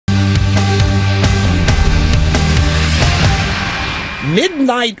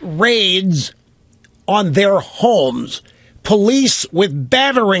Midnight raids on their homes. Police with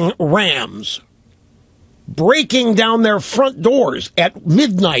battering rams breaking down their front doors at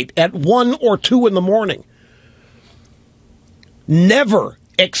midnight, at 1 or 2 in the morning. Never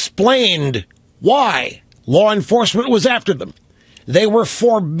explained why law enforcement was after them. They were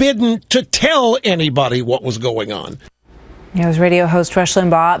forbidden to tell anybody what was going on. News radio host Rush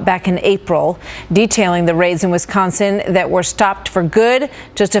Limbaugh back in April detailing the raids in Wisconsin that were stopped for good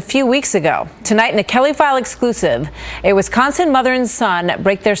just a few weeks ago. Tonight in a Kelly File exclusive, a Wisconsin mother and son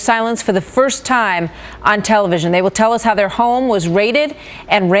break their silence for the first time on television. They will tell us how their home was raided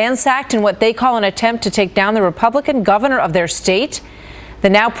and ransacked in what they call an attempt to take down the Republican governor of their state, the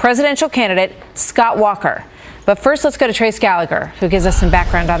now presidential candidate, Scott Walker. But first, let's go to Trace Gallagher, who gives us some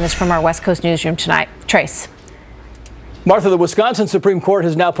background on this from our West Coast newsroom tonight. Trace. Martha, the Wisconsin Supreme Court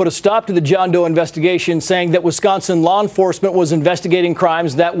has now put a stop to the John Doe investigation, saying that Wisconsin law enforcement was investigating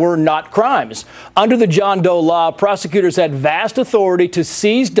crimes that were not crimes. Under the John Doe law, prosecutors had vast authority to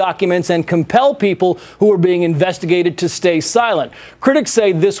seize documents and compel people who were being investigated to stay silent. Critics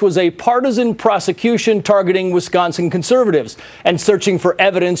say this was a partisan prosecution targeting Wisconsin conservatives and searching for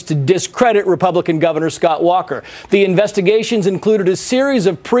evidence to discredit Republican Governor Scott Walker. The investigations included a series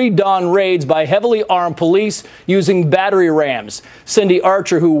of pre-dawn raids by heavily armed police using battery rams. Cindy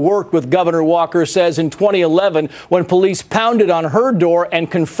Archer, who worked with Governor Walker, says in 2011, when police pounded on her door and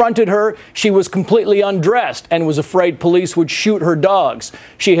confronted her, she was completely undressed and was afraid police would shoot her dogs.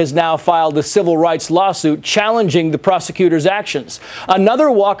 She has now filed a civil rights lawsuit challenging the prosecutor's actions. Another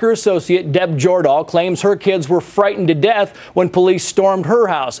Walker associate, Deb Jordahl, claims her kids were frightened to death when police stormed her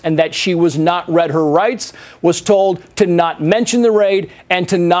house and that she was not read her rights, was told to not mention the raid and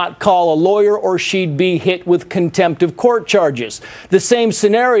to not call a lawyer or she'd be hit with contempt of court charges. The same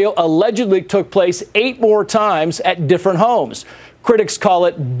scenario allegedly took place 8 more times at different homes. Critics call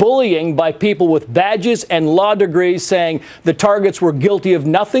it bullying by people with badges and law degrees, saying the targets were guilty of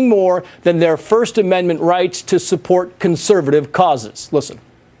nothing more than their First Amendment rights to support conservative causes. Listen.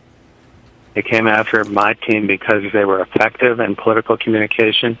 They came after my team because they were effective in political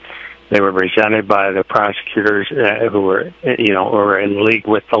communication. They were represented by the prosecutors who were in league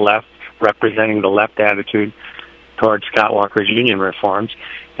with the left, representing the left attitude towards Scott Walker's union reforms,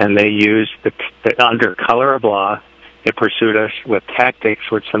 and they used under color of law, they pursued us with tactics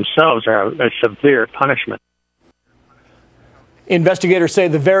which themselves are a severe punishment. Investigators say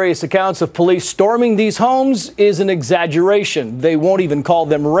the various accounts of police storming these homes is an exaggeration. They won't even call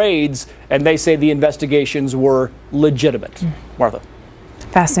them raids, and they say the investigations were legitimate. Martha.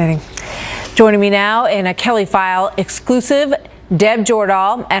 Fascinating. Joining me now in a Kelly File exclusive, Deb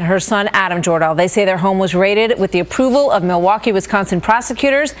Jordahl and her son Adam Jordahl. They say their home was raided with the approval of Milwaukee, Wisconsin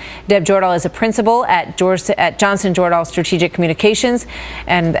prosecutors. Deb Jordahl is a principal at Johnson Jordahl Strategic Communications,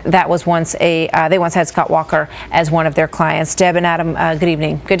 and that was once they once had Scott Walker as one of their clients. Deb and Adam, good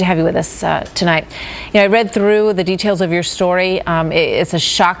evening. Good to have you with us tonight. I read through the details of your story. It's a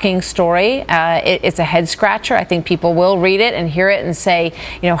shocking story. It's a head scratcher. I think people will read it and hear it and say,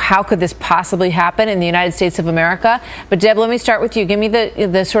 how could this possibly happen in the United States of America? But Deb, let me start with you. Give me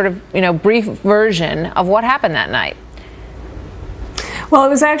the sort of brief version of what happened that night. Well, it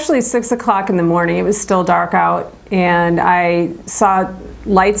was actually 6 o'clock in the morning. It was still dark out, and I saw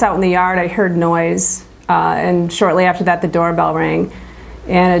lights out in the yard. I heard noise, and shortly after that, the doorbell rang,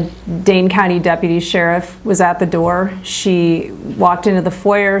 and a Dane County deputy sheriff was at the door. She walked into the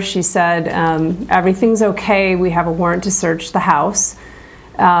foyer. She said, everything's okay. We have a warrant to search the house.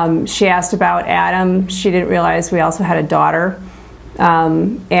 She asked about Adam. She didn't realize we also had a daughter.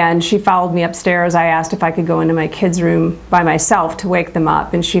 And she followed me upstairs. I asked if I could go into my kids' room by myself to wake them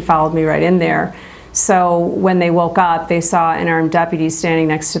up, and she followed me right in there. So when they woke up, they saw an armed deputy standing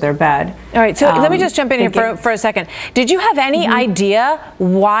next to their bed. All right, so let me just jump in here for a second. Did you have any idea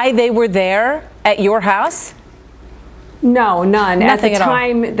why they were there at your house? No, none. Nothing at the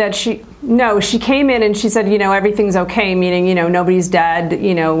time that she came in and she said, everything's okay, meaning, nobody's dead,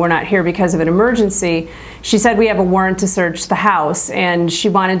 we're not here because of an emergency. She said we have a warrant to search the house, and she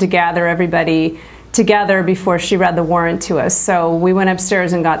wanted to gather everybody together before she read the warrant to us. So we went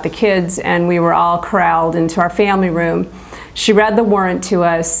upstairs and got the kids, and we were all corralled into our family room. She read the warrant to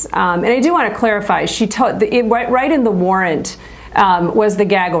us, and I do want to clarify, she told right in the warrant was the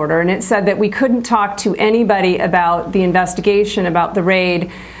gag order, and it said that we couldn't talk to anybody about the investigation, about the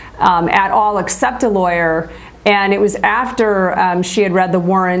raid at all except a lawyer. And it was after she had read the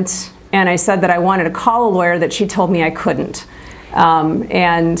warrant and I said that I wanted to call a lawyer that she told me I couldn't.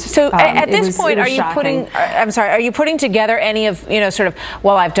 And so at this point, are you putting? I'm sorry. Are you putting together any of sort of?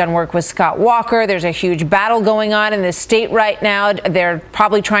 Well, I've done work with Scott Walker. There's a huge battle going on in the state right now. They're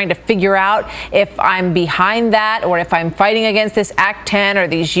probably trying to figure out if I'm behind that or if I'm fighting against this Act 10 or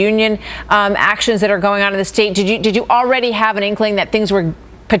these union actions that are going on in the state. Did you already have an inkling that things were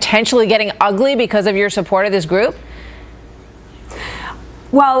potentially getting ugly because of your support of this group?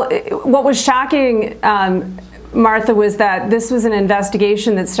 Well, what was shocking, Martha, was that this was an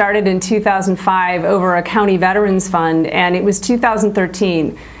investigation that started in 2005 over a county veterans fund, and it was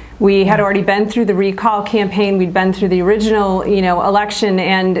 2013. We had already been through the recall campaign. We'd been through the original, election,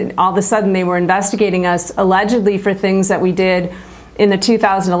 and all of a sudden they were investigating us allegedly for things that we did in the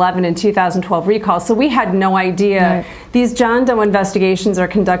 2011 and 2012 recalls. So we had no idea. Right. These John Doe investigations are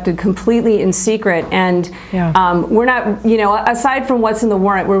conducted completely in secret, and we're not, aside from what's in the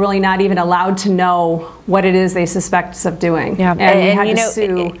warrant, we're really not even allowed to know what it is they suspect us of doing. Yeah. And we had to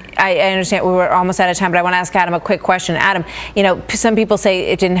sue. I understand we're almost out of time, but I want to ask Adam a quick question. Adam, some people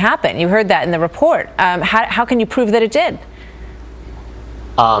say it didn't happen. You heard that in the report. How can you prove that it did?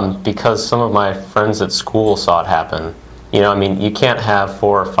 Because some of my friends at school saw it happen. You can't have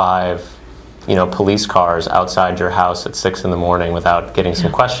 4 or 5, police cars outside your house at 6 in the morning without getting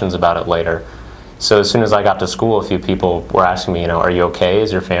some questions about it later. So as soon as I got to school, a few people were asking me, are you okay?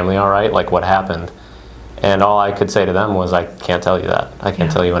 Is your family all right? Like, what happened? And all I could say to them was, I can't tell you that. I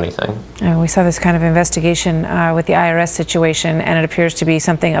can't tell you anything. We saw this kind of investigation with the IRS situation, and it appears to be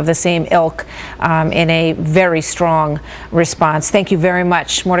something of the same ilk in a very strong response. Thank you very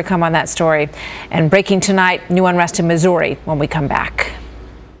much. More to come on that story. And breaking tonight, new unrest in Missouri when we come back.